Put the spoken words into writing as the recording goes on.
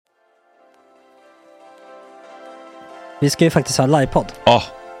Vi ska ju faktiskt ha livepodd. Ja,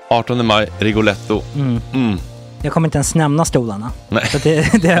 18 maj, Rigoletto. Jag kommer inte ens nämna stolarna. Nej. För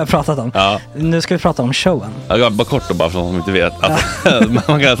det har jag pratat om. Ja. Nu ska vi prata om showen. Ja, bara kort då, bara för de som inte vet.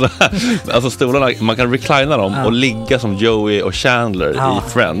 Man kan alltså stolarna, man kan reclina dem och ligga som Joey och Chandler i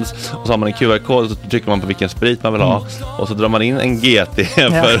Friends. Och så har man en QR-kod och så trycker man på vilken sprit man vill ha. Och så drar man in en GT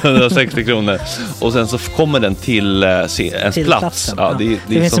för 160 kronor. Och sen så kommer den till ens plats. Ja, det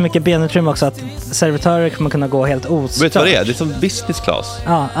finns så mycket benutrymme också att servitörer kommer kunna gå helt ostört. Vet du vad det är? Det är som business class.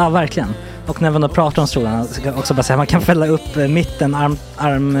 Ja, verkligen. Och när man då pratar om stolarna så kan jag också bara säga att man kan fälla upp mitten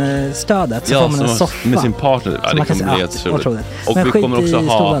armstödet så får man en soffa med sin partner. Ja, det kommer bli helt otroligt. Och men vi kommer också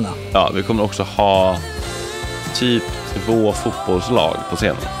stolarna. vi kommer också ha typ 2 fotbollslag på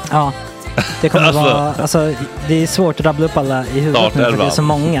scenen. Ja. Det kommer vara, alltså det är svårt att rabbla upp alla i huvudet nu för det är så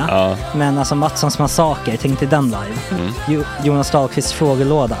många. Ja. Men alltså Mattssons massaker, tänk till den live. Jonas Dahlqvists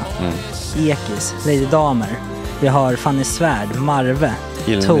frågelåda. Ekis, Lady Damer. Vi har Fanny Svärd, Marve,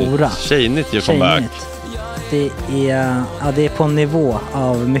 Tora. Tjejnytt gör comeback. Det är på en nivå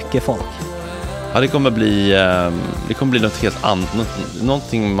av mycket folk. Ja, det kommer bli något helt annat.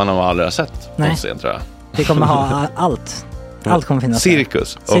 Någonting man har aldrig sett på scen, tror jag. Det kommer ha allt. Allt kommer finnas.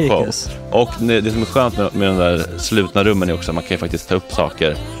 Cirkus. Och det som är skönt med de där slutna rummen är också att man kan ju faktiskt ta upp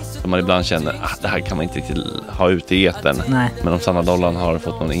saker som man ibland känner det här kan man inte riktigt ha ute i etern. Nej. Men om Sanna Dollan har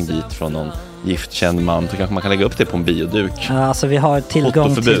fått någon invit från någon giftkänd man så kanske man kan lägga upp det på en bioduk. Ja, alltså vi har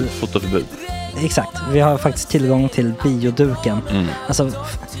tillgång till fotoförbud. Exakt, vi har faktiskt tillgång till bioduken. Alltså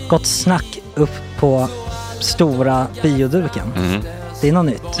gott snack upp på stora bioduken. Det är något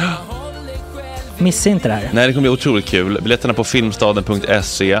nytt. Missa inte det här. Nej, det kommer bli otroligt kul. Biljetterna på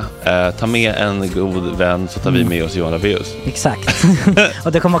filmstaden.se. Ta med en god vän så tar vi med oss Johan Rabaeus. Exakt.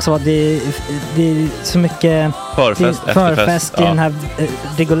 Och det kommer också vara det är så mycket förfest i den här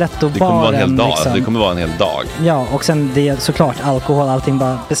Rigoletto-baren. Det kommer vara en hel dag. Liksom. Det kommer vara en hel dag. Ja, och sen det är såklart alkohol, allting.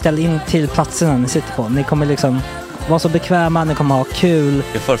 Bara beställ in till platserna ni sitter på. Ni kommer liksom vara så bekväma, ni kommer ha kul.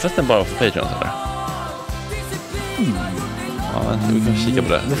 Är förfesten bara för Patreon eller? Ja, vi kan kika på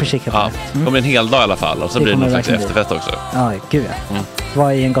det. Vi får kika på det. Det kommer en hel dag i alla fall. Och så blir det någon slags efterfest också. Ja, gud ja.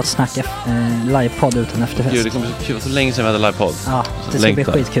 Vad är en gott snack livepodd utan efterfest? Gud, det kommer bli så länge sedan vi hade livepodd. Ja, det ska bli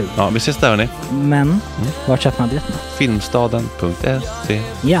skitkul. Ja, vi ses där hörni. Men, var köper man biljetterna? Filmstaden.se.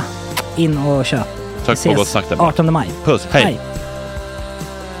 Ja, in och köp. Tack på gott snack där. 18 maj. Puss, hej.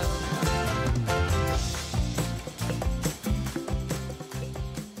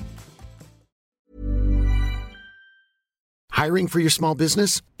 Hiring for your small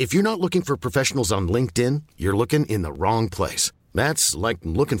business? If you're not looking for professionals on LinkedIn, you're looking in the wrong place. That's like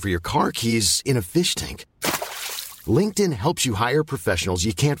looking for your car keys in a fish tank. LinkedIn helps you hire professionals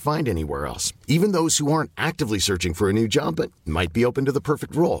you can't find anywhere else, even those who aren't actively searching for a new job but might be open to the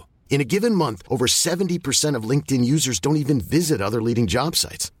perfect role. In a given month, over 70% of LinkedIn users don't even visit other leading job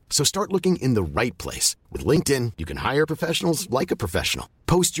sites. So start looking in the right place. With LinkedIn, you can hire professionals like a professional.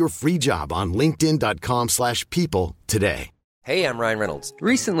 Post your free job on linkedin.com/people today. Hey, I'm Ryan Reynolds.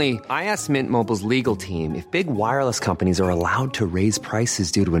 Recently, I asked Mint Mobile's legal team if big wireless companies are allowed to raise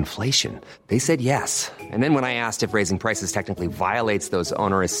prices due to inflation. They said yes. And then when I asked if raising prices technically violates those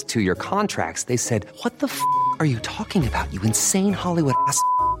onerous 2-year contracts, they said, "What the f*** are you talking about, you insane Hollywood ass?"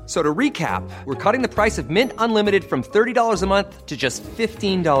 So to recap, we're cutting the price of Mint Unlimited from $30 a month to just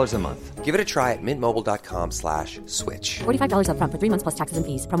 $15 a month. Give it a try at mintmobile.com/switch. $45 up front for 3 months plus taxes and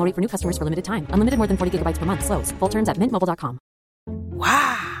fees. Promo rate for new customers for limited time. Unlimited more than 40 gigabytes per month. Slows full terms at mintmobile.com.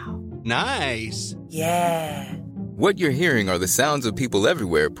 Wow. Nice. Yeah. What you're hearing are the sounds of people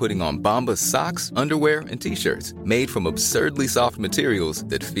everywhere putting on Bombas socks, underwear, and T-shirts made from absurdly soft materials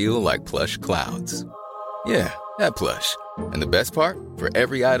that feel like plush clouds. Yeah, that plush. And the best part? For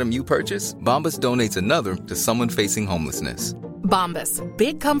every item you purchase, Bombas donates another to someone facing homelessness. Bombas.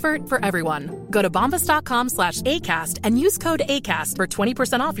 Big comfort for everyone. Go to bombas.com/ACAST and use code ACAST for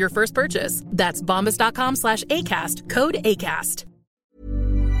 20% off your first purchase. That's bombas.com/ACAST. Code ACAST.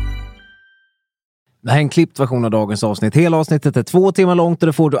 Det här är en klippt version av dagens avsnitt. Hela avsnittet är 2 timmar långt och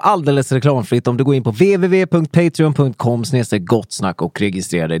det får du alldeles reklamfritt om du går in på www.patreon.com/gottsnack och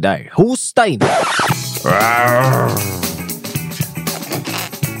registrerar dig där. Hosta in!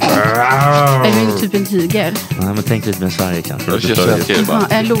 Är det typ en tiger? Nej, men tänk lite med Sverige kanske.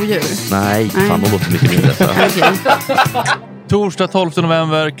 En lodjur? Nej, fan de låter mycket mindre. Torsdag 12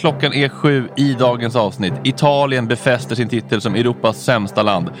 november, klockan är 7 i dagens avsnitt. Italien befäster sin titel som Europas sämsta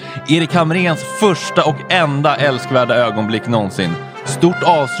land. Erik Hamréns första och enda älskvärda ögonblick någonsin. Stort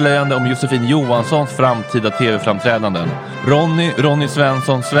avslöjande om Josefin Johanssons framtida tv-framträdanden. Ronny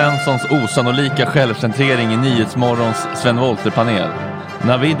Svenssons osannolika självcentrering i Nyhetsmorgons Sven Wollter-panel.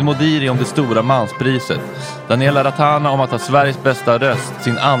 Navid Modiri om det stora manspriset. Daniela Ratana om att ha Sveriges bästa röst,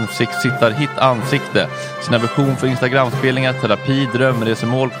 sin ansiktssittarhit ansikte, sin aversion för Instagramspelningar, terapi,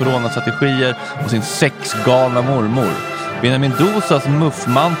 drömresemål, coronastrategier och sin sexgalna mormor. Benjamin Dosas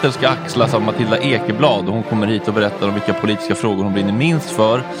muffmantel ska axlas av Matilda Ekeblad och hon kommer hit och berättar om vilka politiska frågor hon brinner minst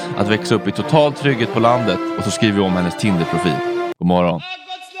för, att växa upp i total trygghet på landet, och så skriver vi om hennes Tinder-profil. God morgon.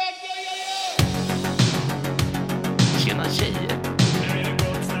 Tjena tjejer.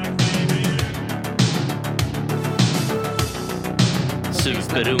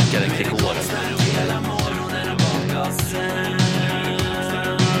 Superrunkaren Gregoren.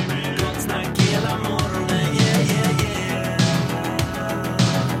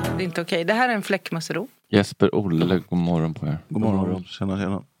 Det är inte okej. Det här är en fläckmussero. Jesper Olle, god morgon på er. God morgon.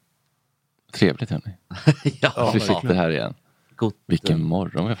 Tjena. Trevligt hörni. Ja, vi sitter här igen. God. Vilken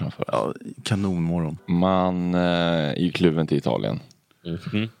morgon vi har framför oss. Ja, kanonmorgon. Man är ju kluven till Italien.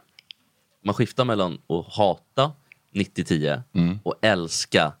 Mm-hmm. Man skiftar mellan att hata 90-10 och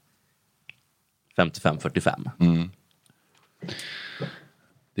älska 55-45.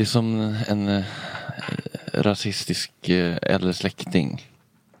 Det är som en rasistisk äldre släkting.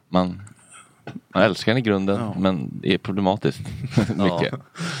 Man älskar den i grunden, men det är problematiskt. Mycket.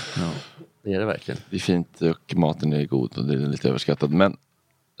 Ja. Det är det verkligen. Det är fint och maten är god och det är lite överskattat. Men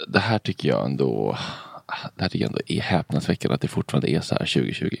det här tycker jag ändå är häpnadsväckande att det fortfarande är så här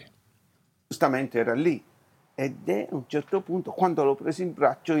 2020. Giustamente era lì ed è a un certo punto quando l'ho preso in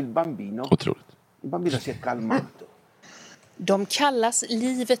braccio il bambino. Otroligt. Il bambino si è calmato. De kallas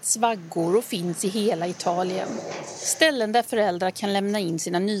livets vaggor och finns i hela Italien. Ställen där föräldrar kan lämna in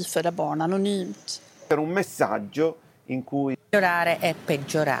sina nyfödda barn anonymt. Per un messaggio in cui migliorare è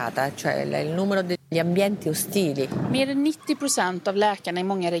peggiorata, cioè il numero degli ambienti ostili. Mer än 90% av läkarna i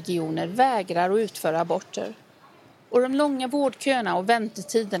många regioner vägrar att utföra aborter. Och de långa vårdköerna och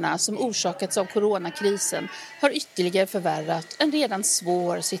väntetiderna som orsakats av coronakrisen har ytterligare förvärrat en redan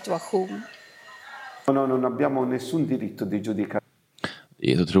svår situation. non abbiamo nessun diritto di giudicare.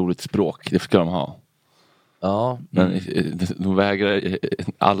 Det är ett otroligt språk, det ska de ha. Ja. Men de vägrar,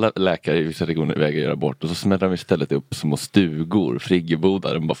 alla läkare i vissa regioner vägrar göra bort och så smäller de istället upp små stugor,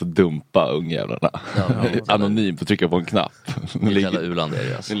 friggebodar, de bara får dumpa ungjävlarna. Anonymt och trycka på en knapp. Hela u-land är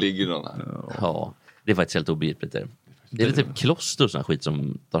det alltså. Nu ligger någon här. Ja, det är faktiskt helt obegripligt. Det är väl typ kloster och sån skit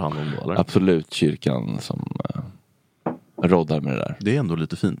som tar hand om då, eller? Absolut, kyrkan som roddar med det där. Det är ändå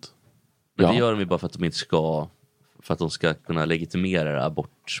lite fint. Men det gör de ju bara för att de inte ska, för att de ska kunna legitimera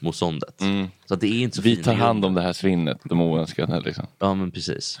abortmotståndet. Så att det är inte så vi tar hand om det här svinnet, de oönskade liksom. Ja, men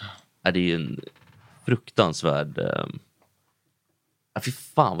precis. Det är ju en fruktansvärd fy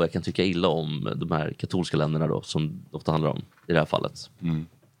fan vad jag kan tycka illa om de här katolska länderna då, som det ofta handlar om i det här fallet. När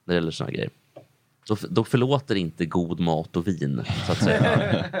det gäller såna grejer. Då förlåter inte god mat och vin, så att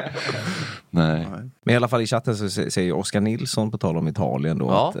säga. Nej. Men i alla fall i chatten så säger Oskar Nilsson på tal om Italien då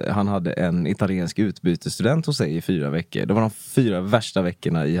att han hade en italiensk utbytesstudent hos sig i 4 veckor. Det var de 4 värsta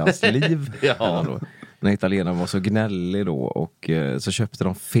veckorna i hans liv. När italienaren var så gnällig då och så köpte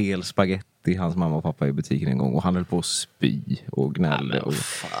de fel spaghetti hans mamma och pappa i butiken en gång och han höll på att spy och gnällde.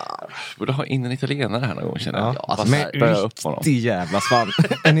 Borde ha in en italienare här någon gång, känner jag. Alltså, med riktig jävla svans.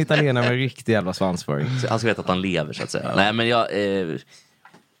 En italienare med riktig jävla svansföring. Han ska veta att han lever, så att säga. Nej, men jag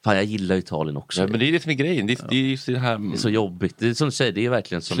gillar Italien också. Ja, men det är det som är grejen. Det är just det här. Det är så jobbigt. Det är som du säger, det är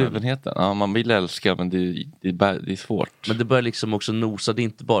verkligen som kluvenheten. Ja, man vill älska, men det är svårt. Men det börjar liksom också nosa. Det är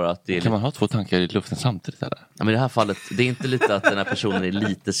inte bara att det är... Kan man ha 2 tankar i luften samtidigt, eller? Ja, men i det här fallet, det är inte lite att den här personen är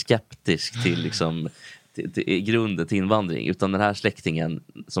lite skeptisk till liksom till grunden till invandring, utan den här släktingen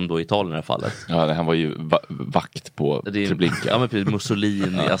som då i Italien i det här fallet. Ja, han var ju vakt på Treblinka. Ja, men precis,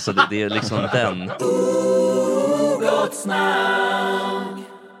 Mussolini. Alltså det är liksom den.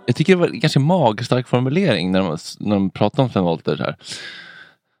 Jag tycker det var en ganska magstark formulering när de pratade om Sven Wollter här.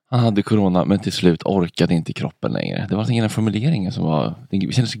 Han hade corona men till slut orkade inte kroppen längre. Det var ingen formulering som var,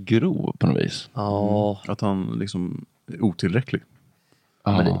 det kändes grov på något vis. Att han liksom är otillräcklig.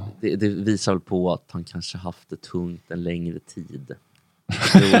 Ja, men det visar väl på att han kanske haft det tungt en längre tid.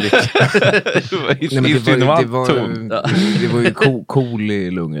 Det var ju cool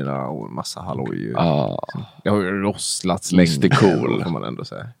i lungorna och massa halloj. Det har ju rostlats länge, cool kan man ändå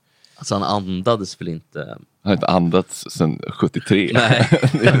säga. Alltså han andades väl inte? Han har inte andats sedan 73. Nej.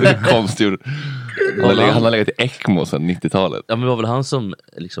 Det är konstigt. Han har legat i ECMO sedan 90-talet. Ja, men det var väl han som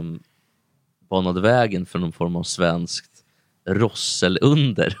liksom banade vägen för någon form av svenskt rossel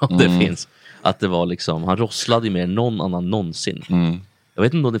under om det finns. Att det var liksom, han rosslade ju mer än någon annan någonsin. Jag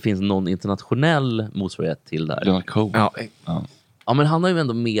vet inte om det finns någon internationell motsvarighet till det här. Leonard Cohen. Ja, men han har ju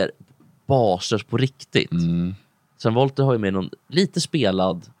ändå mer basers på riktigt. Sen Volter har ju med någon lite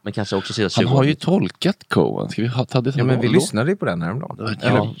spelad, men kanske också ser han har ju tolkat Cohen. Ska vi ta det som men vi lyssnade ju på den häromdagen.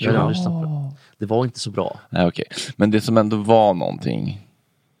 Det var inte så bra. Nej, okej. Men det som ändå var någonting.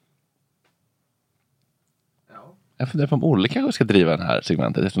 Jag funderar på om Olle kanske ska driva den här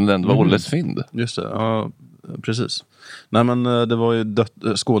segmentet eftersom det ändå var Olles fynd. Just det, ja, precis. Nej, men det var ju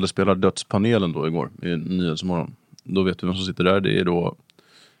skådespelardödspanelen då igår i Nyhetsmorgon. Då vet du vem som sitter där. Det är då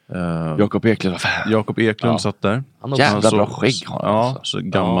Jakob Eklund. Jakob Eklund satt där. Jävla bra skägg har han. Ja, så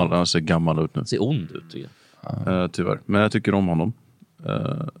gammal, han ser gammal ut nu. Ser ond ut tycker jag. Tyvärr, men jag tycker om honom.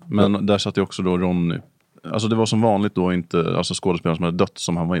 Men där satt ju också då Ronny. Alltså det var som vanligt då inte alltså skådespelare som hade dött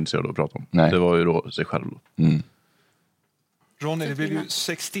som han var intresserad av att prata om. Nej. Det var ju då sig själv då. Ronny, det blev ju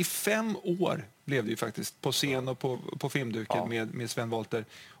 65 år blev det ju faktiskt på scen och på filmduken med Sven Wollter.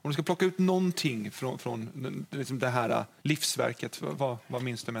 Om du ska plocka ut någonting från liksom det här livsverket, vad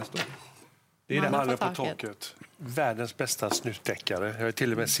minns du mest då? Det är Mannen på taket. Världens bästa snutteckare. Jag har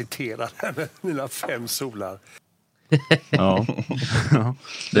till och med citerat henne, mina 5 solar. Ja.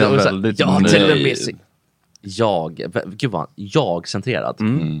 Det är väldigt... Jag-centrerad.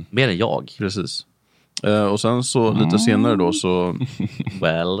 Mer än jag. Precis. Och sen så lite senare då så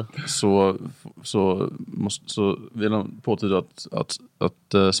så vill han påtyda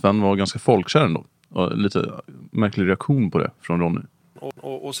att Sven var ganska folkkär ändå. Och lite märklig reaktion på det från Ronny.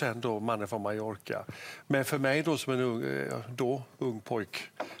 Och sen då Mannen från Mallorca. Men för mig då som en ung pojk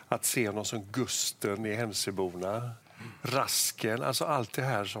att se någon som Gusten i Hemsöborna, Rasken, alltså allt det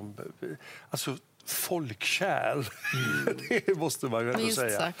här som alltså folkkär. Det måste man ju ändå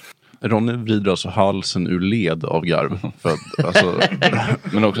säga. Ronny vrider alltså halsen ur led av garv. För att, alltså...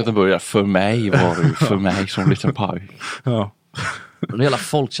 Men också att den börjar, för mig var du, för mig som liten paj. Ja. Men hela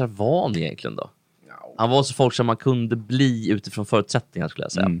folkkär var han egentligen då? Han var så folkkär man kunde bli utifrån förutsättningar skulle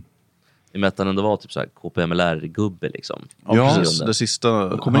jag säga. I och med att han ändå var typ så här KPMLR-gubbe liksom. Ja, det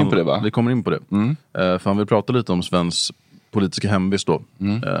sista... Kommer in på det va? Vi kommer in på det. För han vill prata lite om Svens politiska hemvist då.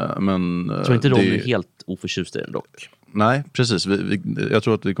 Men, jag tror inte Ronny är helt oförtjust i den dock. Nej, precis. Jag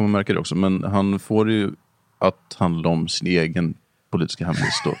tror att vi kommer märka det också. Men han får ju att handla om sin egen politiska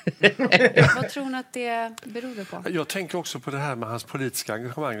hemvist då. Vad tror ni att det beror på? Jag tänker också på det här med hans politiska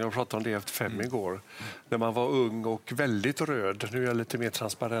engagemang. Jag pratade om det efter 5 igår. När man var ung och väldigt röd. Nu är jag lite mer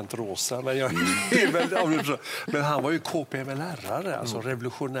transparent rosa. Men, men han var ju KPMLR-are, alltså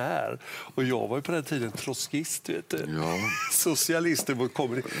revolutionär. Och jag var ju på den tiden trotskist, vet du. Ja. Socialister mot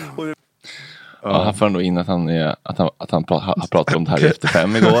kommunister. Ja, han får ändå in att han har pratat om det här efter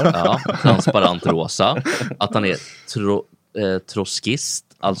 5 igår. Ja, transparent rosa. Att han är trotskist,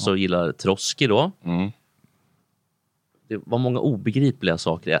 alltså gillar Trotsky då. Det var många obegripliga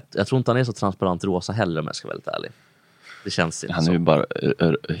saker. Jag tror inte han är så transparent rosa heller om jag ska vara väldigt ärlig. Det känns inte han är ju bara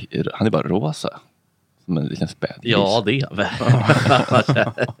han är bara rosa. Som en liten spädgris. Ja, det är han väl.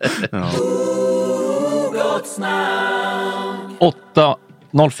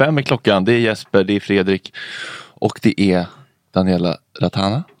 8:05 är klockan. Det är Jesper, det är Fredrik och det är Daniela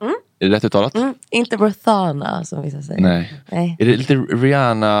Ratana. Är det rätt uttalat? Inte Rathana som vissa säger. Nej. Är det lite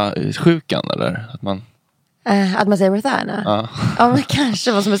Rihanna-sjukan eller? Att man säger Rathana? Ja, men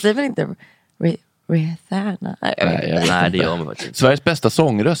kanske. Vad som säger väl inte Rathana? Nej, det gör man faktiskt. Sveriges bästa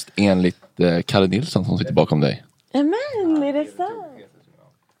sångröst enligt Kalle Nilsson som sitter bakom dig. Men är det sant?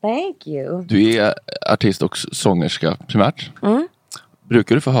 Thank you. Du är artist och sångerska primärt.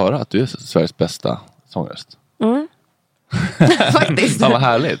 Brukar du få höra att du är Sveriges bästa sångröst? Faktiskt. Vad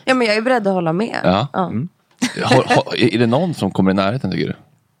härligt. Ja, men jag är beredd att hålla med. Ja. Är det någon som kommer i närheten tycker du?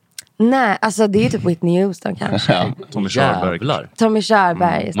 Nej, alltså det är typ Whitney Houston kanske. Ja. Tommy Körberg. Tommy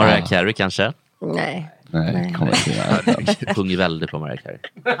Körberg. Mariah Carey kanske? Nej. Kommer inte i närheten. Jag sjunger väldigt på Mariah Carey.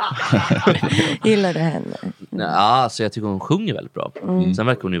 Gillar du henne? Ja, så jag tycker hon sjunger väldigt bra. Sen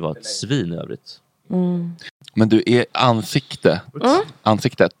verkar hon ju vara ett svin i övrigt. Men du är Ansiktet.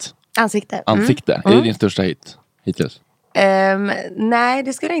 Ansikte. Är det din största hit hittills? Nej,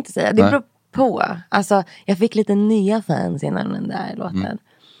 det skulle jag inte säga. Det beror på. Alltså, jag fick lite nya fans innan den där låten.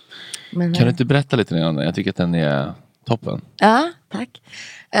 Men, kan du inte berätta lite mer om den? Jag tycker att den är toppen. Ja, tack.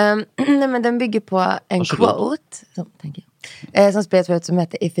 Nej, men den bygger på en quote som spelades förut som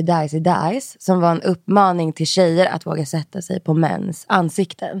heter If it dies, it dies. Som var en uppmaning till tjejer att våga sätta sig på mäns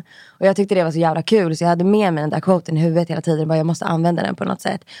ansikten. Och jag tyckte det var så jävla kul. Så jag hade med mig den där quoten i huvudet hela tiden. Bara jag måste använda den på något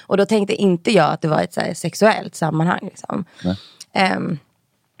sätt. Och då tänkte inte jag att det var ett så här sexuellt sammanhang liksom.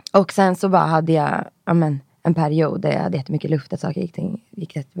 Och sen så bara hade jag en period där jag hade jättemycket luft, att saker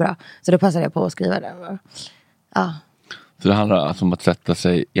gick rätt bra. Så då passade jag på att skriva det. Ja. Så det handlar alltså om att sätta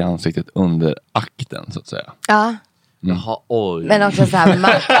sig i ansiktet under akten, så att säga. Ja. Jaha, oj. Men också så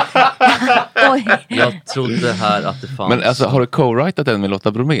här... oj. Jag trodde här att det fanns... Men alltså, har du co-writat den med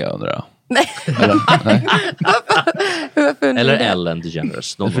Lotta Bromé, undrar jag? Nej. Nej. Eller Ellen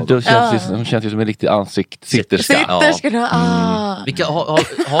DeGeneres. För då känns det som en riktig ansiktssitterska. Vilka,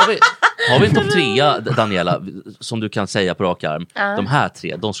 har vi en topp 3, Daniela, som du kan säga på rak arm? De här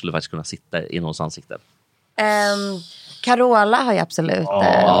 3, de skulle faktiskt kunna sitta i någons ansikte. Carola har jag absolut.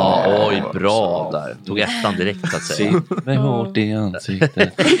 Oj, bra där. Tog ettan direkt, att säga. Sitt med hårt i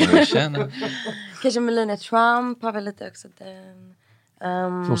ansiktet. Kanske Melania Trump har väl lite också den.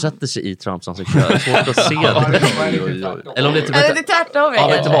 Hon sätter sig i Trumps ansikte. Det är svårt att se det. Eller om det inte är tvärtom. Ja,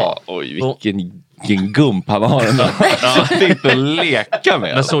 vet du vad? Oj, vilken gump han har den där. Sitt och leka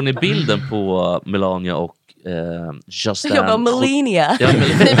med. Men såg ni bilden på Melania och Justin... Jag var Melania.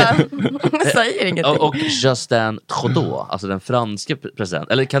 Säger ingenting. Och Justin Trudeau, alltså den franska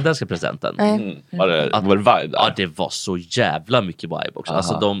presidenten, eller kanadensiska presidenten. Var det vibe där? Ja, det var så jävla mycket vibe också.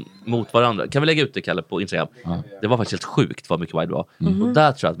 Alltså de mot varandra. Kan vi lägga ut det, Kalle, på Instagram? Det var faktiskt helt sjukt vad mycket vibe det var. Och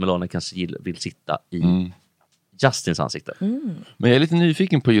där tror jag att Melania kanske vill sitta i Justins ansikte. Men jag är lite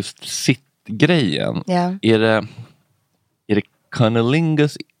nyfiken på just sittgrejen. Yeah. Är det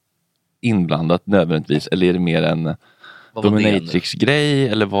cunnilingus inblandat nödvändigtvis, eller är det mer en dominatrix-grej,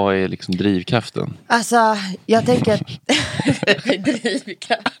 eller vad är liksom drivkraften? Alltså, jag tänker att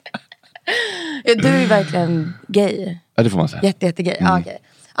drivkraft. Du är verkligen gay. Ja, det får man säga. Jättegay. Okay.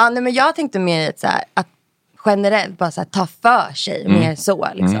 Ja, nej, men jag tänkte mer så här, att generellt bara så här, ta för sig mer så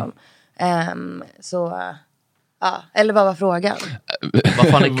liksom. Ja, eller vad var frågan? Vad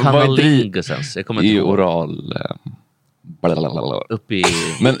fan är cunnilingus ens? Jag kommer inte ihåg. Oral... Upp i...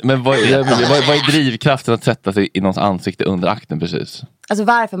 Men vad är drivkraften att sätta sig i någons ansikte under akten precis? Alltså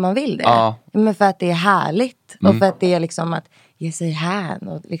varför man vill det? Ja. Men för att det är härligt. Och för att det är liksom att ge sig hän.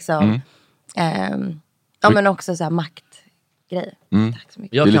 Och liksom... ja, men också så här maktgrej. Tack så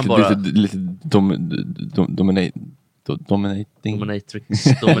mycket. Jag kan bara... Lite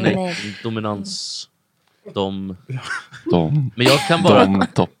dominans... Men jag kan bara...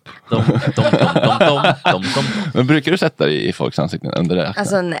 Men brukar du sätta dig i folks ansikten under det?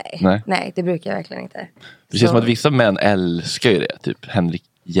 Alltså nej, det brukar jag verkligen inte. Det känns som att vissa män älskar ju det. Typ Henrik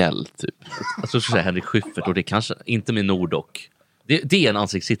Hjell typ. Jag tror säga Henrik Schyffert. Och det kanske inte med Nordock. Det är en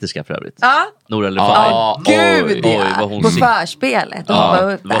ansiktssitterska för övrigt. Ja. Nora Elefant. Gud ja. På förspelet.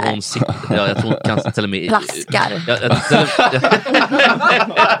 Vad hon sitter. Jag tror kanske till och med... Plaskar.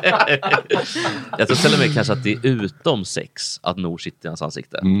 Jag tror till och med kanske att det är utom sex att Nor sitter i hans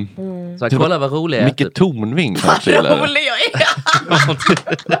ansikte. Så här, kolla vad rolig jag är. Mycket tonving kanske. Vad rolig jag är.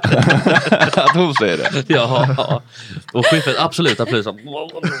 Att hon säger det. Ja. Och Schyffert, absolut.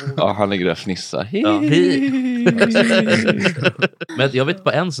 Ja, han ligger där och fnissar. Men jag vet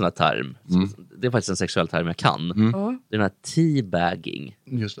bara en sån här term. Det är faktiskt en sexuell term jag kan. Det är den här teabagging.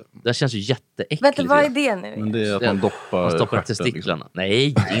 Just det. Det känns ju jätteäckligt. Vänta, vad är det nu? Men det är att man doppar testiklarna. Liksom. Nej,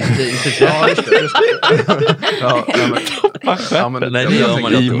 inte nej, det gör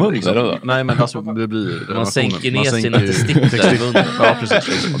man i munnen. Nej, men alltså det blir... Man sänker ner sina testiklar i munnen. Ja,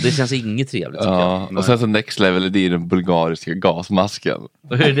 precis. Och det känns inget trevligt. Ja, och sen så next level, det är den bulgariska gasmasken.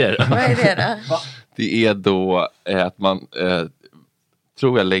 Hur är det då? Vad är det då? Det är då att man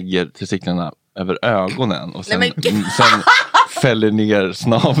tror jag lägger testiklarna över ögonen och sen fäller ner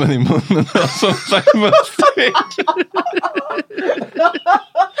snaven i munnen som sagt munstryk.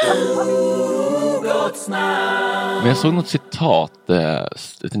 Men jag såg något citat, jag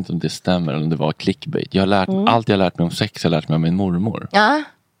vet inte om det stämmer eller om det var clickbait. Allt jag har lärt mig om sex har jag lärt mig av min mormor. Ja.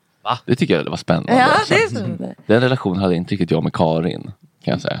 Va? Det tycker jag var spännande. Ja, det är så. Den relationen hade inte riktigt jag med Karin,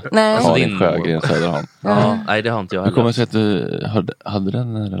 kan jag säga. Nej. Karin Sjögren Söderholm. Nej, det har inte jag heller. Hur kommer det sig att du hade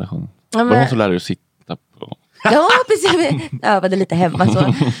den relationen? Ja, var hon som lärde dig att sitta på? Ja, precis. Jag övade lite hemma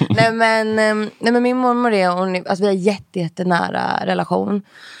så. Nej, men min mormor alltså vi har jättenära relation.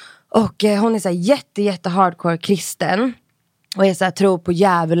 Och hon är så här jätte hardcore kristen. Och är så här, tror på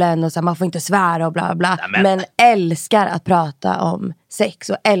djävulen och så här, man får inte svära och bla bla. Men älskar att prata om sex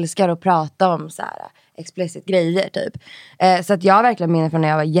och älskar att prata om så här explicit grejer typ. Så att jag verkligen menar från när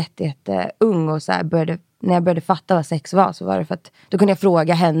jag var jätte ung och så här när jag började fatta vad sex var, så var det för att då kunde jag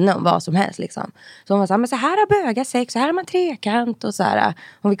fråga henne om vad som helst liksom. Så hon var så här, men så här har bögar sex, så här har man trekant och så här.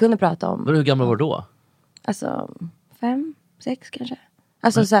 Om vi kunde prata om. Men hur gammal var du då? Alltså 5, 6 kanske.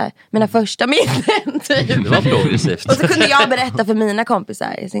 Alltså så här, mina första minnen typ. Det var progressivt. Och så kunde jag berätta för mina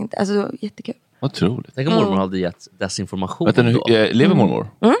kompisar. Alltså det var jättekul. Otroligt. Tänk om mormor hade gett desinformation. Vänta nu, lever mormor?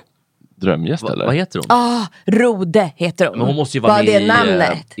 drömgäst eller? Vad heter hon? Rode heter hon. Men hon måste ju vara Bara med det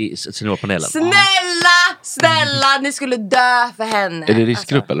namnet. i seniorpanelen. Snälla, ni skulle dö för henne. Är det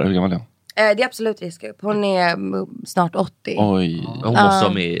riskgrupp eller hur gammal är hon? Det är absolut riskgrupp. Hon är snart 80. Oj. Hon måste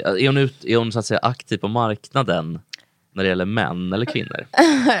vara med. Är hon så att säga aktiv på marknaden när det gäller män eller kvinnor?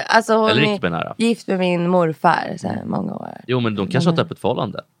 Alltså hon eller är gift med min morfar så här många år. Jo, men de kanske har ett öppet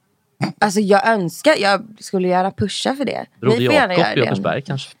förhållande. Alltså jag skulle gärna pusha för det. Rode Jakob i Åkersberg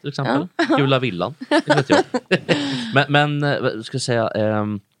kanske till exempel. Gula villan. Det vet jag. men ska jag säga...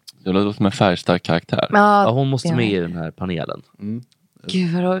 Det låter som en färgstark karaktär. Ja, hon måste med i den här panelen.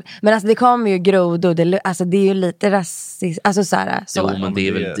 Gud vad roligt. Men alltså det kommer ju grodor. Alltså det är ju lite rasistiskt. Alltså såhär. Jo, men det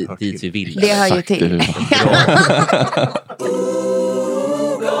är väl dit vi vill. Det hör ju till.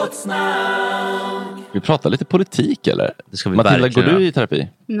 Vi pratar lite politik eller? Det ska vi Matilda, verkligen går du i terapi?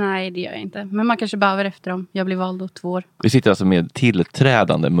 Nej, det gör jag inte. Men man kanske behöver efter dem. Jag blir vald om 2 år. Vi sitter alltså med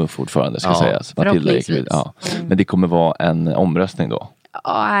tillträdande MUF-ordförande ska sägas. Matilda Ekevid. Ja. Men det kommer vara en omröstning då?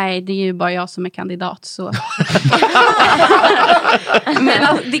 Nej, det är ju bara jag som är kandidat. Så. Men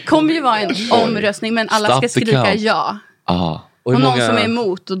alltså, det kommer ju vara en omröstning. Men alla ska skrika ja. Och någon som är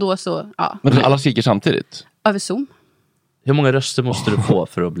emot och då så, ja. Men alla skriker samtidigt? Över Zoom. Hur många röster måste du få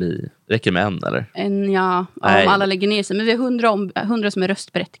för att bli... Räcker med en eller? Om alla lägger ner sig. Men vi har 100 som är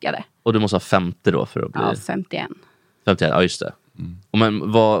röstberättigade. Och du måste ha 50 då för att bli... Ja, 51. 51, ja just det. Och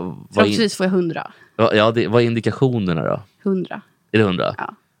men vad förhoppningsvis får jag 100. Ja, vad är indikationerna då? 100. Är det 100?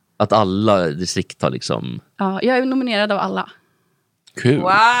 Ja. Att alla distrikt har liksom... Ja, jag är nominerad av alla. Kul.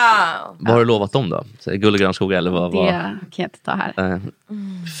 Wow. Vad har du lovat dem då? Gullegranskog eller vad? Det kan jag inte ta här.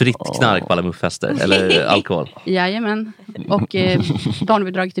 Fritt knark på alla muffester eller alkohol? Jajamän. Och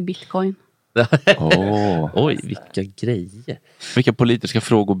barnbidrag till bitcoin. Oj, vilka grejer. Vilka politiska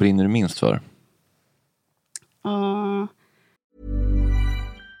frågor brinner du minst för?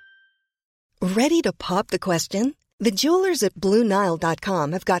 Ready to pop the question? The jewelers at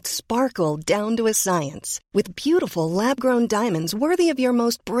BlueNile.com have got sparkle down to a science with beautiful lab-grown diamonds worthy of your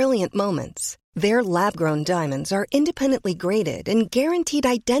most brilliant moments. Their lab-grown diamonds are independently graded and guaranteed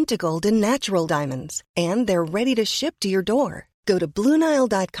identical to natural diamonds, and they're ready to ship to your door. Go to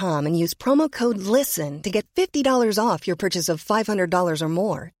BlueNile.com and use promo code LISTEN to get $50 off your purchase of $500 or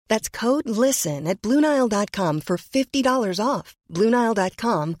more. That's code LISTEN at BlueNile.com for $50 off.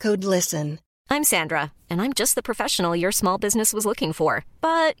 BlueNile.com, code LISTEN. I'm Sandra, and I'm just the professional your small business was looking for.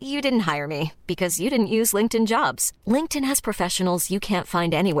 But you didn't hire me because you didn't use LinkedIn Jobs. LinkedIn has professionals you can't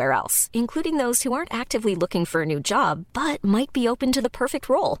find anywhere else, including those who aren't actively looking for a new job, but might be open to the perfect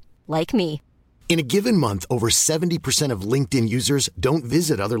role, like me. In a given month, over 70% of LinkedIn users don't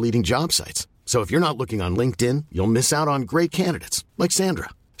visit other leading job sites. So if you're not looking on LinkedIn, you'll miss out on great candidates like Sandra.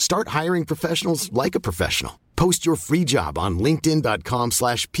 Start hiring professionals like a professional. Post your free job on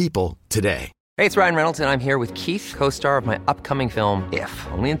linkedin.com/people today. Hey, it's Ryan Reynolds, and I'm here with Keith, co-star of my upcoming film, If,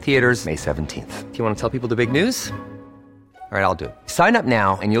 only in theaters May 17th. Do you want to tell people the big news? All right, I'll do it. Sign up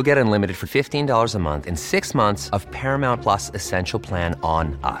now and you'll get unlimited for $15 a month and 6 months of Paramount Plus Essential Plan on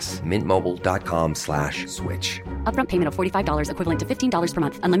us. MintMobile.com/switch. Upfront payment of $45 equivalent to $15 per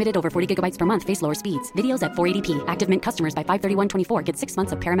month. Unlimited over 40 gigabytes per month. Face lower speeds. Videos at 480p. Active Mint customers by 531.24 get 6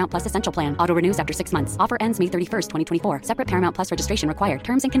 months of Paramount Plus Essential Plan. Auto renews after 6 months. Offer ends May 31st, 2024. Separate Paramount Plus registration required.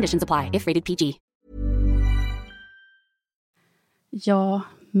 Terms and conditions apply if rated PG. Ja,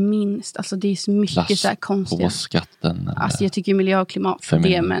 minst. Alltså det är så mycket så här konstiga. Skatten. Alltså jag tycker miljö och klimat för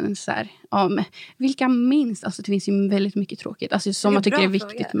det, men så här, ja, men vilka minst? Alltså det finns ju väldigt mycket tråkigt. Alltså som man tycker är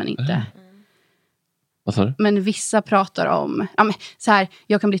viktigt men inte. Vad sa du? Men vissa pratar om, ja, men så här,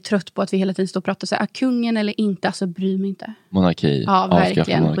 jag kan bli trött på att vi hela tiden står och pratar så här, kungen eller inte, alltså bry mig inte. Monarki. Ja,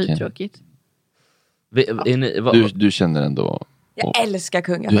 verkligen, skittråkigt. Du känner ändå. Jag älskar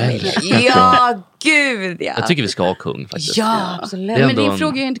kungafamiljen. Ja, gud ja. Jag tycker vi ska ha kung faktiskt. Ja, absolut. Men det är en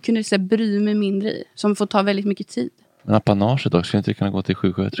fråga jag inte kunde säga, bry mig mindre i. Som får ta väldigt mycket tid. Men apanaget också, skulle inte kunna gå till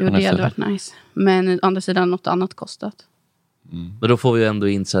sjuksköterskan? Jo, det hade varit nice. Men å andra sidan något annat kostat. Men då får vi ändå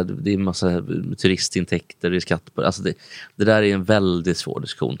in så här, det är en massa turistintäkter, det är skatt på, alltså det där är en väldigt svår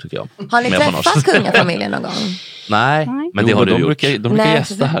diskussion tycker jag. Har ni träffat kungafamiljen någon gång? Nej, men det har du gjort. De brukar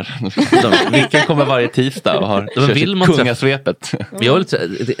gästa här. Vilka kommer varje tisdag och har kungasvepet.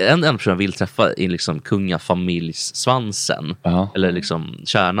 En person vill träffa i liksom kungafamiljssvansen eller liksom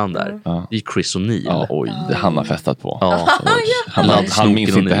kärnan där. Det är Chris O'Neill. Ja, oj, det han har festat på. Han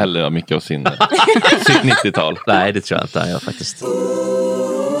minns inte heller mycket av sitt 90-tal. Nej, det tror jag inte jag faktiskt.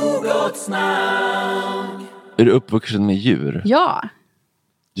 Är du uppvuxen med djur? Ja.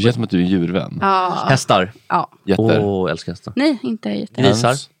 Det känns som att du är djurvän. Ja. Hästar? Ja. Jätter? Älskar hästar. Nej, inte jätter.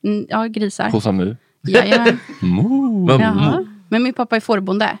 Grisar? Ja, grisar. Kosamu? Jajamän. Moo. Jaha. Men min pappa är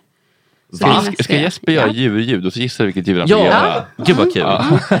fårbonde. Ska Jesper göra djurljud och så gissar vilket djur han ska göra? Gud vad kul.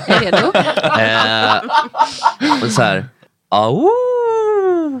 Jag är redo. Så här.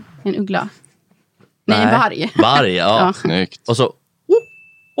 En uggla. Nej, en varg. Varg, ja. Snyggt. Och så...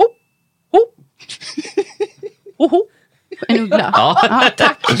 En uggla. Ja,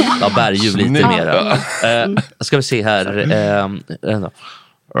 tack. Ja, bergdjur lite mer. Ska vi se här.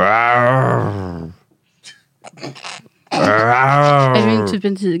 Är du typ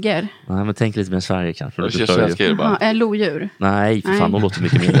en tiger? Nej, men tänk lite mer Sverige kanske. En lodjur? Nej, för fan, de låter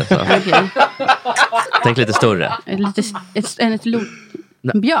mycket mindre. Okay. Tänk lite större. En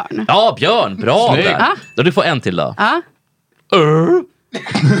björn? Ja, björn. Bra Snyggt. där. Då du får en till då. Ja.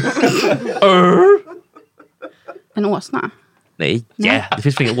 En åsna? Nej, det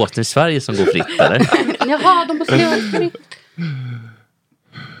finns inga åsnor i Sverige som går fritt, eller? Jaha, de måste göra fritt.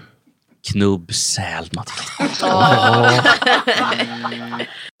 Knubbsäl, Mattias.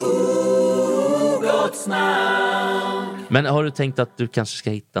 Men har du tänkt att du kanske ska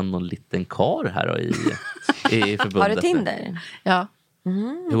hitta någon liten kar här då i förbundet? Har du Tinder? Ja.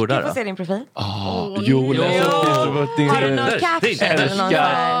 Hur går det Jag då? får se din profil. Har du någon caption eller någon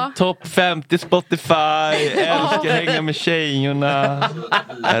älskar topp 50 Spotify. Älskar hänga med tjejerna.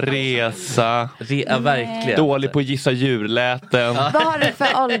 Resa. Verkligen. Dålig på att gissa djurläten. Vad har du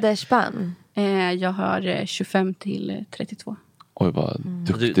för åldersspann? Jag har 25 till 32. Oj, vad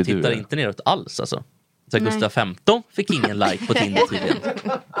duktig du tittar inte neråt alls alltså. Så Gustav 15 fick ingen like på Tinder tydligen.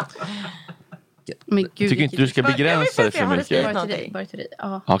 Men gud, tycker inte du ska begränsa dig för mycket. Bara till dig.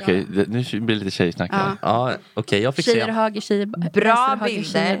 Okej, nu blir det lite tjejsnack. Ja, okej, jag fick tjejer se. Höger, tjejer bra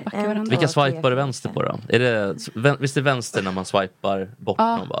bilder. Vilka swipar du vänster på då? Visst är vänster när man swipar bort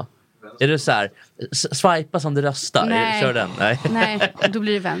någon bara? Är det så här, swipa som du röstar? Nej. Kör den? Nej, då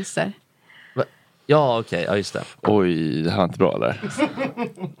blir det vänster. Ja, okej, ja just det. Oj, det här var inte bra eller?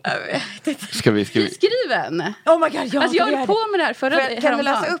 Ska vi? Skriv en. Oh my god, jag höll på med det här förra. Kan du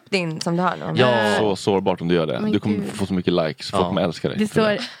läsa upp din som du har nu? Ja. Så sårbart om du gör det. Du kommer få så mycket likes. Folk kommer älska dig. Det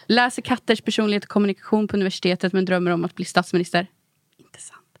står, läser katters personlighet och kommunikation på universitetet men drömmer om att bli statsminister. Inte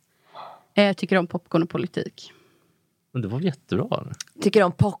sant. Tycker om popcorn och politik. Men det var jättebra. Tycker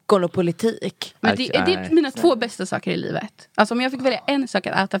om popcorn och politik. Men det är mina 2 bästa saker i livet. Alltså om jag fick välja en sak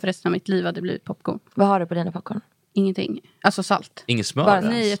att äta för resten av mitt liv hade det blivit popcorn. Vad har du på dina popcorn? Ingenting. Alltså salt. Ingen smör?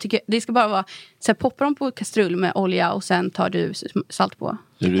 Nej, jag tycker det ska bara vara så här, popcorn på kastrull med olja och sen tar du salt på.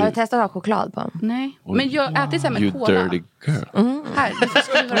 Har du testat att ha choklad på? Nej. Men jag äter så här med cola. You dirty girl. Här, du får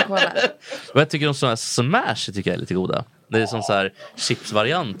skriva det cola. Och jag tycker om sådana här smash tycker jag är lite goda. Det är som så här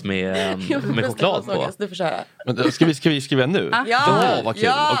chipsvariant med choklad på. Du får köra. Men ska vi skriva nu? Ja, vad kul.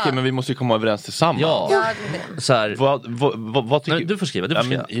 ja. Okej, men vi måste ju komma överens tillsammans. Ja. Så här, vad tycker du får skriva, du får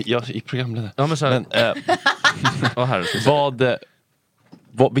skriva. Jag är programledare. Ja, men så här.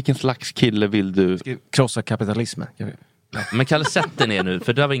 Vilken slags kille vill du? Krossa kapitalismen. Men Kalle, sätt dig ner nu,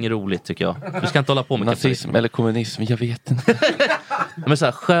 för det var inget roligt tycker jag. Du ska inte hålla på med nazism eller kommunism, jag vet inte. Men så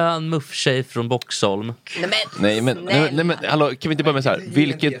här, skön mufftjej från Boxholm. Nej men hallå, kan vi inte börja med så här,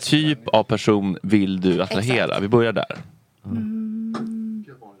 vilken typ av person vill du attrahera? Exakt. Vi börjar där.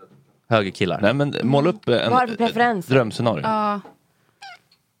 Högerkillar. Nej men måla upp en drömscenario. Ja.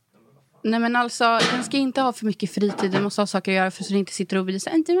 Nej men alltså, den ska inte ha för mycket fritid. Den måste ha saker att göra för så det inte sitter och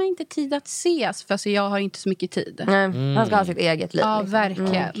visar. Du har inte tid att ses för alltså, jag har inte så mycket tid. Han ska ha sitt eget liv. Ja,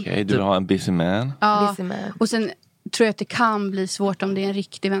 verkligen. Okej, du vill ha en busy man. Ja, busy man. Och sen tror jag att det kan bli svårt om det är en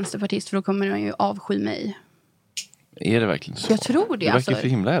riktig vänsterpartist för då kommer man ju avsky mig. Är det verkligen så? Jag tror det. Du verkar så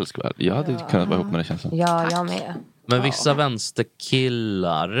himla älskvärd. Jag hade kunnat vara ihop med det känslan. Ja, jag med. Men vissa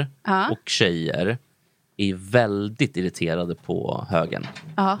vänsterkillar och tjejer är väldigt irriterade på högern.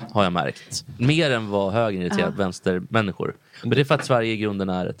 Har jag märkt. Mer än vad högern är irriterad på vänstermänniskor. Men det är för att Sverige i grunden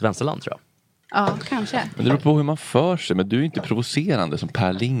är ett vänsterland tror jag. Ja, kanske. Men det beror på hur man för sig. Men du är inte provocerande som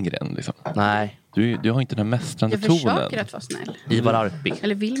Per Lindgren liksom. Nej. Du har inte den här mästrande tonen. Jag försöker att vara snäll. Ivar Arpi.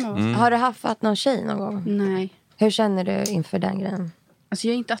 Eller vill man vara Har du haft någon tjej någon gång? Nej. Hur känner du inför den grejen? Alltså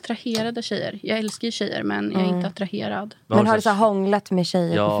jag är inte attraherad av tjejer. Jag älskar ju tjejer men jag är inte attraherad. Men har du så hånglat med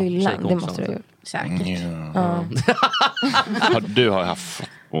tjejer på fyllan? Det måste du ha gjort. Säkert. Du har haft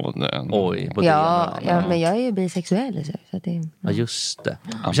Oj, men jag är ju bisexuell så att det... Ja just det.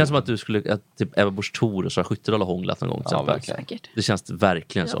 Det känns som att du skulle typ Ebba Busch Thor och Sara Skyttedal har hånglat någon gång. Ja, säkert. Det känns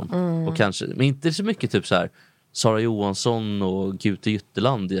verkligen som. Och kanske, men inte så mycket typ så här Sara Johansson och Gute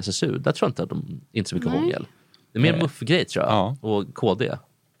Gytteland i SSU. Där tror jag inte att de inte så mycket hångel. Det är mer muffgrej tror jag. Och KD.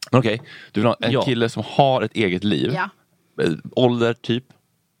 Okej, du vill ha en kille som har ett eget liv. Ja. Ålder typ?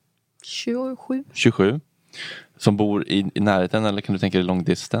 27. Som bor i närheten, eller kan du tänka dig long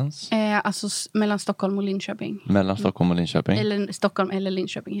distance? Alltså mellan Stockholm och Linköping. Mellan Stockholm och Linköping? Eller Stockholm eller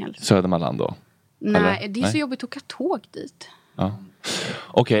Linköping helst. Södermanland då? Nej, eller? det är så jobbigt att åka tåg dit. Ja.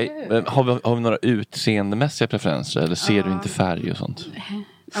 Okej, har vi några utseendemässiga preferenser? Eller ser du inte färg och sånt?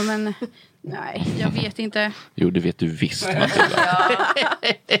 Ja, men nej, jag vet inte. Jo, det vet du visst.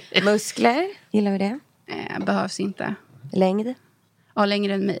 Muskler, gillar vi det? Behövs inte. Längd? Ja,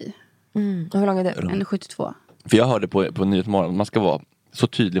 längre än mig. Och hur lång är du? 1,72. För jag hörde på Nyhetsmorgon, man ska vara så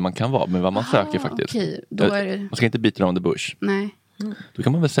tydlig man kan vara med vad man söker faktiskt. Okej, då är det... Man ska inte beat around the bush. Nej. Då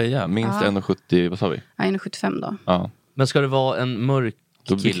kan man väl säga minst 1,70, vad sa vi? Ja, 1,75 då. Ja. Men ska det vara en mörk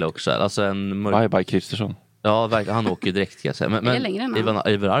kille också? Alltså en mörk... Bye Kristersson. Ja, verkligen. Han åker ju direkt kan jag säga. Men är längre än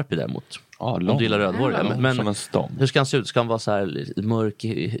Ivar Arpi däremot. Om du gillar rödhåriga. Men som en stång. Hur ska han se ut? Ska han vara så här mörk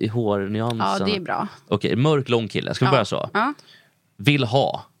i hårnyansen? Ja, det är bra. Okej, mörk lång kille. Ska vi börja så? Ja. Vill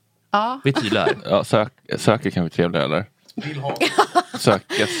ha. Ja. Vi är tydliga här. Ja, söker kan vi trevliga, eller? Vill ha.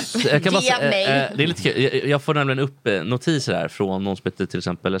 Sökes. Jag kan bara säga, det är lite kul. Jag får nämligen upp notiser här från någon som heter till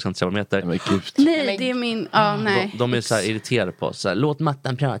exempel, jag ska inte säga vad de heter. Nej, det är min... nej. De är så här irriterade på oss. Låt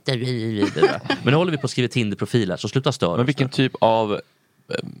Mattan prata. Men nu håller vi på att skriva Tinder-profiler, så sluta störa. Men vilken typ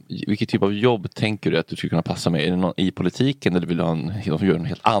av jobb tänker du att du skulle kunna passa med? Är det någon i politiken, eller vill du ha någon som gör något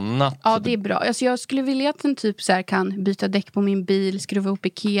helt annat? Ja, det är bra. Alltså, jag skulle vilja att en typ så här kan byta däck på min bil, skruva upp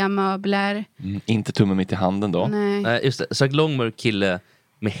IKEA-möbler. Inte tummen mitt i handen då? Nej. Just det, så långmörk kille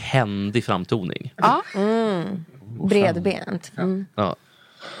med händig framtoning. Ja. Bredbent. Ja.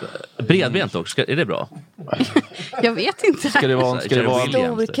 Bredbent också, är det bra? Jag vet inte. Ska det vara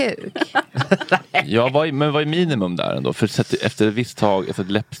stor kuk? Ja, vad är minimum där ändå? För efter ett visst tag, efter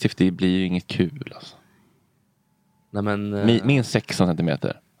ett läppstift, det blir ju inget kul alltså. Nej, men, minst 16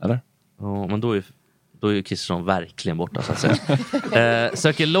 centimeter, eller? Ja, men då är ju Kristersson verkligen borta, så att säga.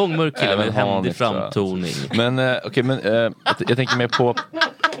 Söker lång mörk kille med händig framtoning. Men jag tänker mer på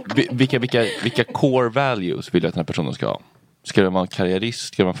vilka core values vill jag att den här personen ska ha? Ska det vara en karriärist?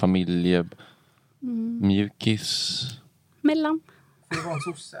 Ska det vara en familjemjukis? Mellan. Ska det vara en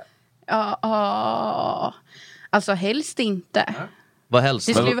sosse? Ja, alltså helst inte. Vad helst?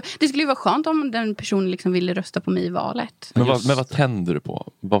 Det skulle ju vara skönt om den personen liksom ville rösta på mig i valet. Men vad tänder du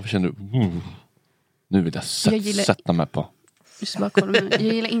på? Varför känner du nu vill jag sätta mig på? Jag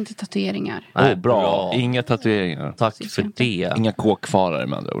gillar inte tatueringar. Nej, bra. Inga tatueringar. Tack för det. Inga kåkfarare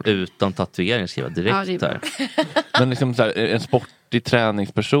med andra ord. Utan tatueringar skriver jag direkt här. Men liksom så här, en sportig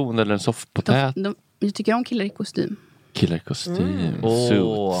träningsperson eller en soffpotät? Jag tycker om killar i kostym. Killar i kostym.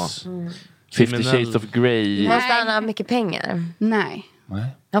 Suits. 50 Shades of Grey. Måste han ha mycket pengar? Nej.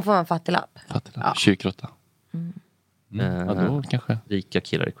 Han får en fattiglapp. Ja. Kyrkråtta. Ja, då kanske. Rika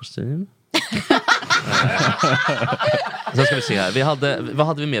killar i kostym. Sen ska vi se här. Vad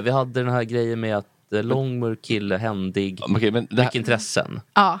hade vi med? Vi hade den här grejen med att lång, mörk kille, händig. Mycket intressen.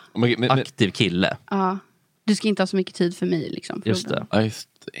 Ja. Aktiv kille. Ja. Du ska inte ha så mycket tid för mig liksom. Just det. Ja,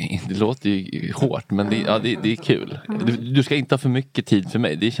 det låter ju hårt, men det är kul. Du ska inte ha för mycket tid för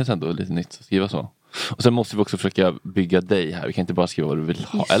mig. Det känns ändå lite nytt att skriva så. Och sen måste vi också försöka bygga dig här. Vi kan inte bara skriva vad du vill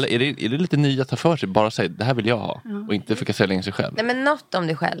ha. Eller är det lite nya att ta för sig? Bara säga, det här vill jag ha. Och inte försöka sälja in sig själv. Nej, men något om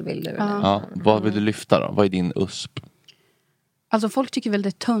dig själv vill du. Ja, vad vill du lyfta då? Vad är din USP? Alltså folk tycker väl det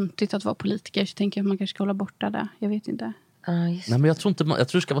är töntigt att vara politiker. Så tänker jag att man kanske ska hålla borta det. Jag vet inte. Nej, men jag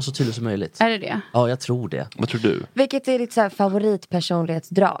tror det ska vara så tydligt som möjligt. Är det? Ja, jag tror det. Vad tror du? Vilket är ditt så här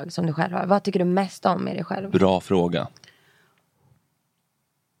favoritpersonlighetsdrag som du själv har? Vad tycker du mest om i dig själv? Bra fråga.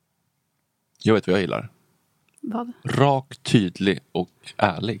 Jag vet vad jag gillar. Vad? Rak, tydlig och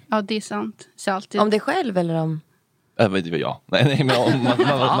ärlig. Ja, det är sant. Så alltid. Om dig själv eller om... Vet du vad jag? Nej, men om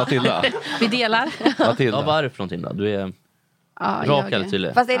Matilda. Vi delar. Matilda. Ja, vad är det för någonting då? Du är rak eller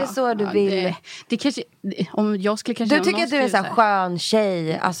tydlig? Fast är det så du vill? Det kanske... Om jag skulle kanske... Du tycker att du är en sån här skön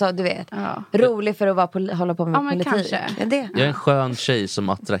tjej. Alltså, du vet. Ja. Rolig för att hålla på med politik. Kanske. Ja, det. Jag är en skön tjej som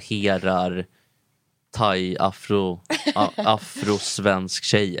attraherar afrosvensk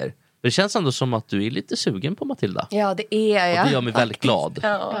tjejer. Det känns ändå som att du är lite sugen på Matilda. Ja, det är jag. Och det gör mig väldigt glad.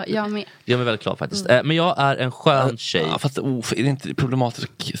 Ja, jag med. Det gör mig väldigt glad faktiskt. Men jag är en skön tjej. Ja, fast är det inte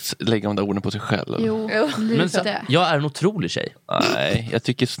problematiskt att lägga de där orden på sig själv? Jo, men jag är en otrolig tjej. Nej, jag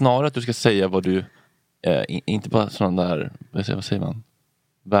tycker snarare att du ska säga vad du... inte bara sådana där... Vad säger man?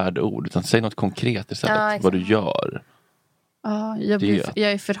 Värdeord. Utan säg något konkret istället. Vad du gör. Ja,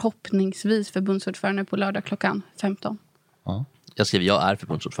 jag är förhoppningsvis förbundsordförande på lördag klockan 15. Ja. Jag skriver, jag är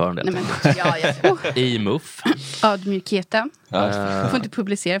förbundsordförande. Nej, men, I MUF. Ödmjukheten. Du får inte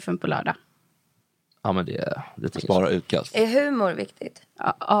publicera förrän på lördag. Ja, men det spara utkast. Är humor viktigt?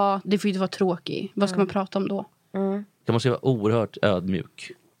 Ja, det får inte vara tråkigt. Vad ska man prata om då? Kan man skriva oerhört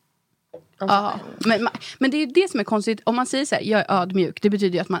ödmjuk? Ja, men det är ju det som är konstigt. Om man säger så här, jag är ödmjuk, det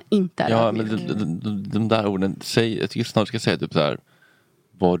betyder ju att man inte är ödmjuk. Men de där orden, jag tycker snart ska säga typ så här,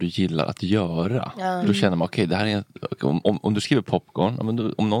 vad du gillar att göra. Då känner man, okej, det här är om du skriver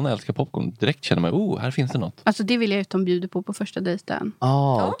popcorn, om någon älskar popcorn, direkt känner man, här finns det något. Alltså det vill jag att de bjuder på första dejten.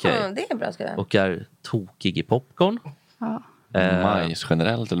 Okej. Det är bra skrivet. Och är tokig i popcorn. Ja. Majs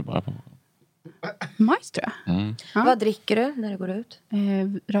generellt eller bara på? Majs tror jag. Ja. Vad dricker du när du går ut?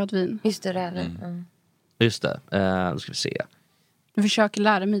 Rödvin. Just det, rödvin. Just det, då ska vi se. Jag försöker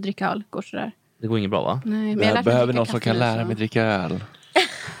lära mig dricka öl, går sådär. Det går inget bra, va? Nej, men jag behöver någon som kan lära mig dricka öl.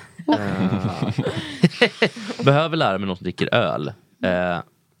 Behöver lära mig någon som dricker öl.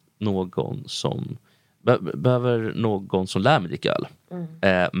 Någon som behöver någon som lär mig dricka öl.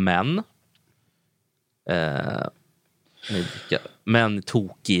 Men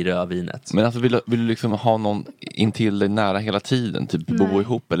tokig i rödvinet. Men alltså vill du liksom ha någon intill dig nära hela tiden? Typ bo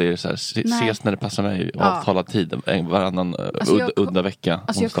ihop? Eller är det så här, ses när det passar mig, avtalad tid? Varannan udda vecka?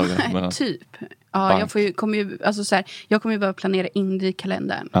 Alltså typ. Ja, jag kommer ju börja planera in i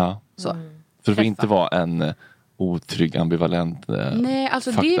kalendern. Ja. Så. För det får inte vara en otrygg, ambivalent nej,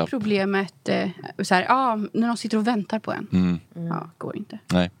 alltså det är problemet när de sitter och väntar på en. Ja, går inte.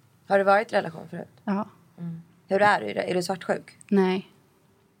 Nej. Har du varit i relation förut? Ja. Hur är du? Är du svartsjuk? Nej.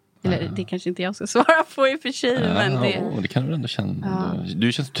 Eller det kanske inte jag ska svara på i och för sig. Men det kan du ändå känna.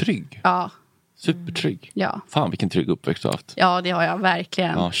 Du känns trygg. Ja. Supertrygg. Ja. Fan vilken trygg uppväxt du har haft. Ja, det har jag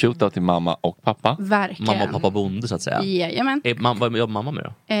verkligen. Ja, shootout till mamma och pappa. Verkligen. Mamma och pappa bonde så att säga. Jajamän. Vad jobbar mamma med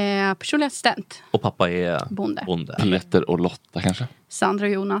då? Personlig assistent. Och pappa är bonde. Peter och Lotta kanske? Sandra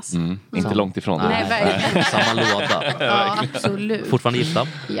och Jonas. Inte långt ifrån. Nej, verkligen. Samma låda. Ja, absolut. Fortfarande gifta?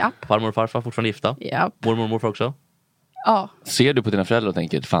 Japp. Farmor och farfar fortfarande gifta? Japp. Mormor och morfar också? Ja. Ser du på dina föräldrar och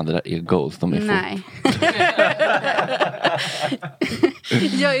tänker, fan det där är goals, de är nej.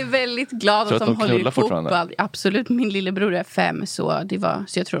 Jag är väldigt glad att de håller ihop. Absolut, min lillebror är 5 så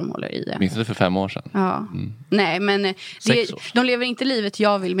jag tror de håller i det. Minns du för 5 år sedan? Ja. Nej, men de lever inte livet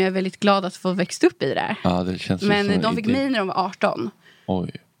jag vill, men jag är väldigt glad att få växt upp i det. Ja, det känns men de fick mig när de var 18.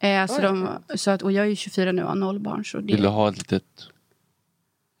 Oj. Och jag är ju 24 nu och har 0 barn. Så det... Vill du ha ett litet...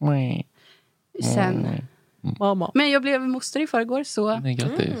 Sen... Mamma. Men jag blev moster i förrgår så...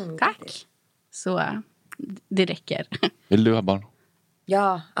 Grattis. Tack. Så det räcker. Vill du ha barn?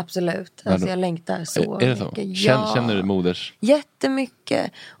 Ja, absolut. Alltså jag längtar så är det så? mycket. Ja. Känner du moders?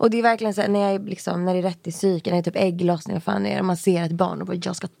 Jättemycket. Och det är verkligen så här, när det är rätt i psyken, när det är typ ägglossning och fan är man ser ett barn och bara,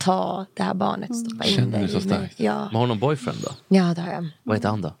 jag ska ta det här barnet, stoppa in känner det. Du så starkt? Ja. Men har du någon boyfriend då? Ja, det har jag. Vad heter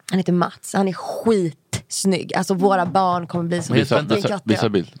han då? Han heter Mats. Han är skitsnygg. Alltså våra barn kommer bli så visa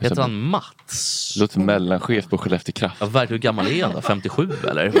bild. Heter han Mats? Låter mellanchef på Skellefteå Kraft. Ja, verkligen, hur gammal är han då? 57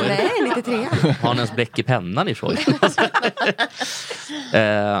 eller? Nej, 93. Har han ens bläck i pennan ifrån?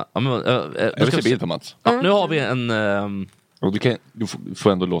 Jag vill se bild på Mats. Ja, nu har vi en... Och du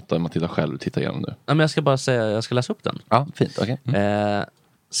får ändå låta Matilda själv titta igenom nu. Ja, men jag ska bara säga, jag ska läsa upp den. Ja, fint, okej.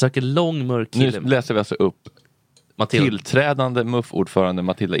 Söker lång mörk kille. Nu läser vi alltså upp tillträdande MUF-ordförande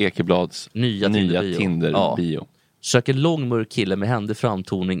Matilda Ekeblads nya Tinder-bio. Söker lång mörk kille med händig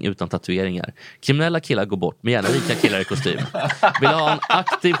framtoning utan tatueringar. Kriminella killar går bort, med gärna rika killar i kostym. Vill ha en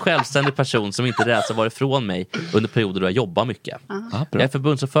aktiv, självständig person som inte räds att vara ifrån mig under perioder då jag jobbar mycket. Jag är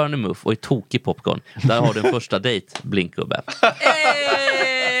förbundsordförande i MUF och är tokig popcorn. Där har du en första dejt, blinkgubbe.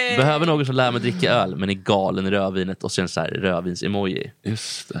 Behöver någon som lär mig dricka öl, men är galen i rödvinet och sen så här rövins-emoji.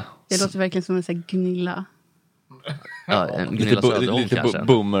 Just det. Det låter verkligen som en sån här Gunilla. Ja, en Gunilla Söderholm kanske.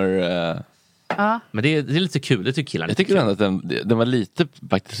 Boomer... Ja. Men det är lite kul, det tycker killarna. Jag tycker ändå att den var lite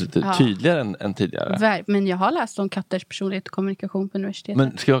tydligare än tidigare. Men jag har läst om katters personlighet och kommunikation på universitetet.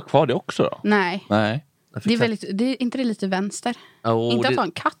 Men ska jag ha kvar det också då? Nej. Det är inte det lite vänster? Inte att ha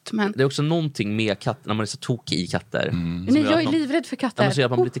en katt, men... Det är också någonting med katter, när man är så tokig i katter. Nej, jag är livrädd för katter. Man ser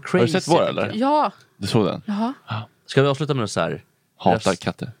att man blir lite crazy. Har du sett vår eller? Ja. Du såg den? Jaha. Ska vi avsluta med något så här? Hata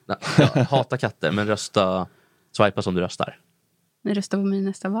katter. Hata katter, men swipa som du röstar. Ni röstar på min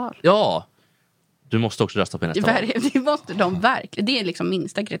nästa val. Ja! Du måste också rösta på nästa val. Det måste de verkligen. Det är liksom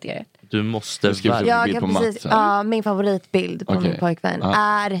minsta kriteriet. Du måste jag kan precis, min favoritbild på min pojkvän.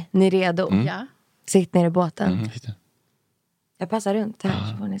 Är ni redo? Ja. Sitt ner i båten. Jag passar runt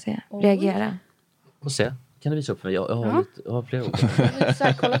här så får ni se. Reagera. Och se. Kan du visa upp för mig? Jag har flera ord.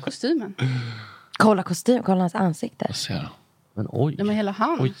 Kolla kostymen. Kolla hans ansikte. Jag ser. Men oj. Det med hela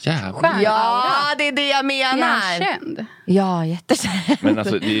hand. Oj jävlar. Ja, det är det jag menar. Är han känd? Ja, jättekänd. Men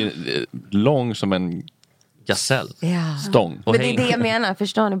alltså det är lång som en gasell. Ja. Stång. Men det är det jag menar,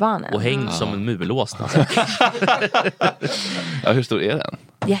 förstår ni barnen? Och häng som en mulås. Ja, hur stor är den?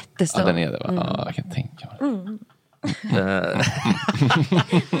 Jättestor. Ja, den är det va? Ja, jag kan tänka mig.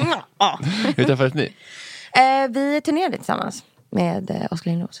 Hur träffades ni? Vi turnerade tillsammans med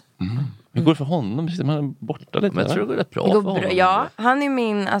Oskar Lindros. Hur går det för honom? Han är borta lite. Men jag tror det går rätt bra för honom. Ja, han är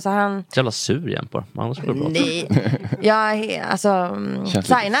min... Alltså han... Jävla sur igen på. Annars går det bra. Nej. Jag är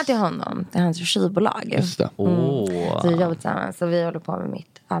signat till honom. Det är hans skivbolag. Just det. Så vi jobbar tillsammans. Så vi håller på med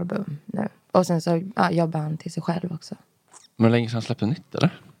mitt album nu. Och sen så jobbar han till sig själv också. Men hur länge sedan han släppte nytt, eller?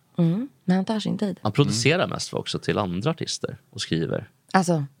 Men han tar sin tid. Han producerar mest också till andra artister och skriver.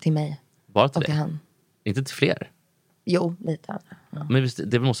 Alltså, till mig. Bara till och dig? Till han. Inte till fler? Jo, lite. Ja. Men visst,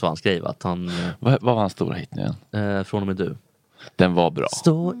 det måste vara hans grej, va? Att han... Vad var hans stora hit nu igen? Från och med du. Den var bra.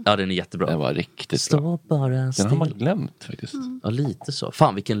 Ja, den är jättebra. Den var riktigt bra. Bara den har man glömt faktiskt. Ja, lite så.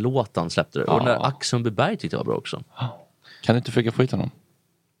 Fan, vilken låt han släppte. Och den där Axel Sundbyberg tyckte jag var bra också. Kan du inte försöka få hit honom?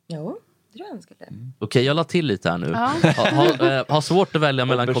 Jo, det tror jag han skulle. Okej, jag la till lite här nu. Har svårt att välja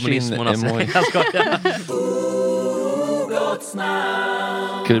mellan kommunism och nazism.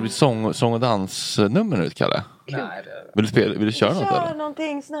 Ska det bli sång och dansnummer nu, Kalle? Nej. Vill du köra något? Kör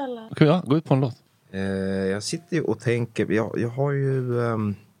någonting, snälla. Okej, gå ut på en låt. Jag sitter ju och tänker, jag har ju...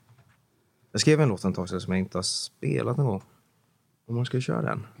 jag skrev en låt en tag sedan som jag inte har spelat någon gång. Om man ska köra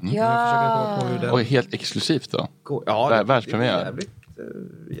den. Ja. Jag försöker komma på hur den... Och helt exklusivt då? Ja, världspremiär.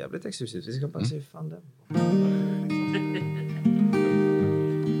 Jävligt exklusivt. Vi ska bara se hur fan det...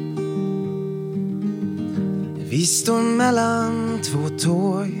 Vi står mellan två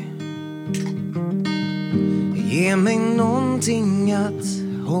tåg. Ge mig någonting att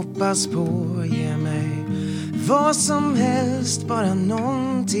hoppas på. Ge mig vad som helst, bara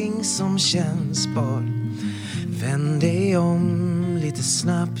någonting som känns bra. Vänd dig om lite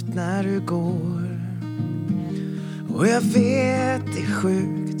snabbt när du går. Och jag vet det är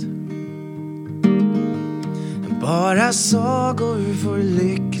sjukt. Bara sagor får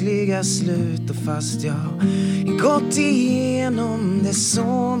lyckliga slut. Och fast jag gått igenom det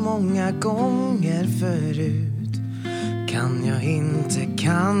så många gånger förut,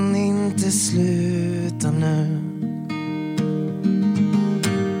 kan inte sluta nu.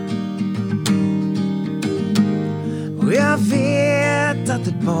 Och jag vet att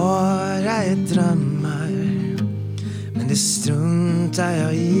det bara är drömmar, men det struntar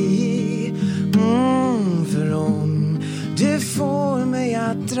jag i. För om du får mig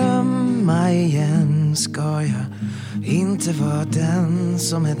att drömma igen, ska jag inte vara den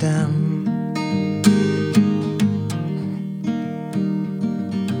som är den.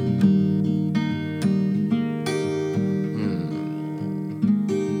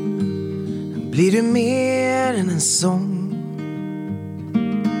 Blir du mer än en sång?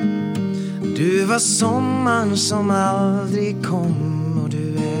 Du var sommaren som aldrig kom, och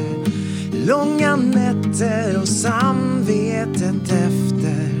du är långa nätter och samvetet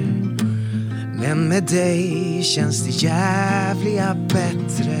efter. Men med dig känns det jävliga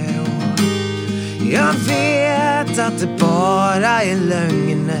bättre. Och jag vet att det bara är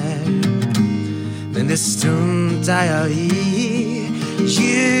lögner, men det struntar jag i.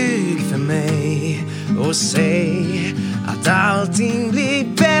 Ljug för mig och säg att allting blir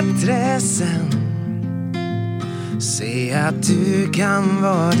bättre sen. Säg att du kan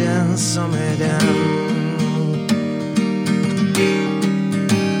vara den som är den.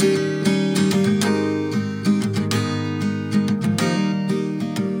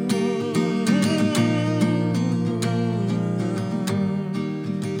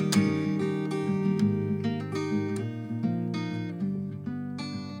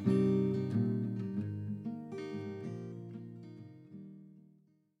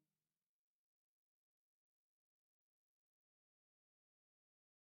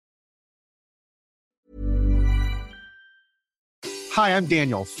 Hi, I'm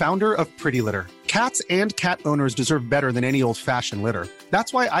Daniel, founder of Pretty Litter. Cats and cat owners deserve better than any old-fashioned litter.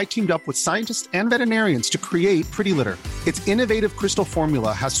 That's why I teamed up with scientists and veterinarians to create Pretty Litter. Its innovative crystal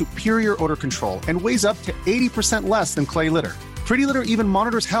formula has superior odor control and weighs up to 80% less than clay litter. Pretty Litter even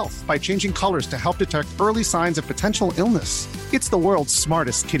monitors health by changing colors to help detect early signs of potential illness. It's the world's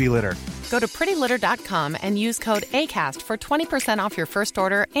smartest kitty litter. Go to prettylitter.com and use code ACAST for 20% off your first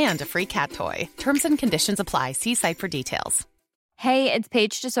order and a free cat toy. Terms and conditions apply. See site for details. Hey, it's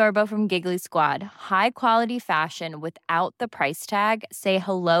Paige DeSorbo from Giggly Squad. High quality fashion without the price tag. Say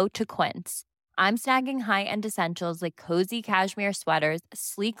hello to Quince. I'm snagging high-end essentials like cozy cashmere sweaters,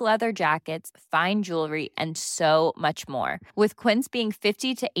 sleek leather jackets, fine jewelry, and so much more. With Quince being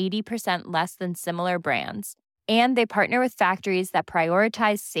 50 to 80% less than similar brands. And they partner with factories that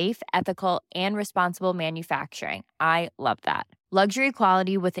prioritize safe, ethical, and responsible manufacturing. I love that. Luxury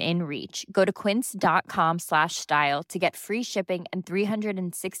quality within reach. Go to quince.com/style to get free shipping and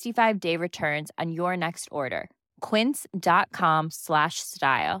 365-day returns on your next order.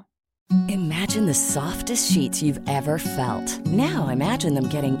 Quince.com/style. Imagine the softest sheets you've ever felt. Now imagine them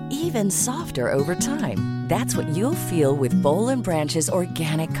getting even softer over time. That's what you'll feel with Boll & Branch's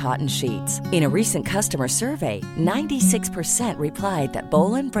organic cotton sheets. In a recent customer survey, 96% replied that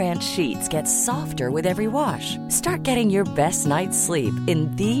Boll & Branch sheets get softer with every wash. Start getting your best night's sleep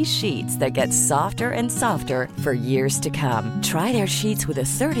in these sheets that get softer and softer for years to come. Try their sheets with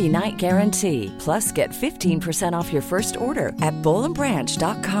a 30-night guarantee. Plus, get 15% off your first order at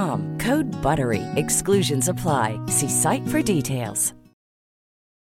bollandbranch.com. Code BUTTERY. Exclusions apply. See site for details.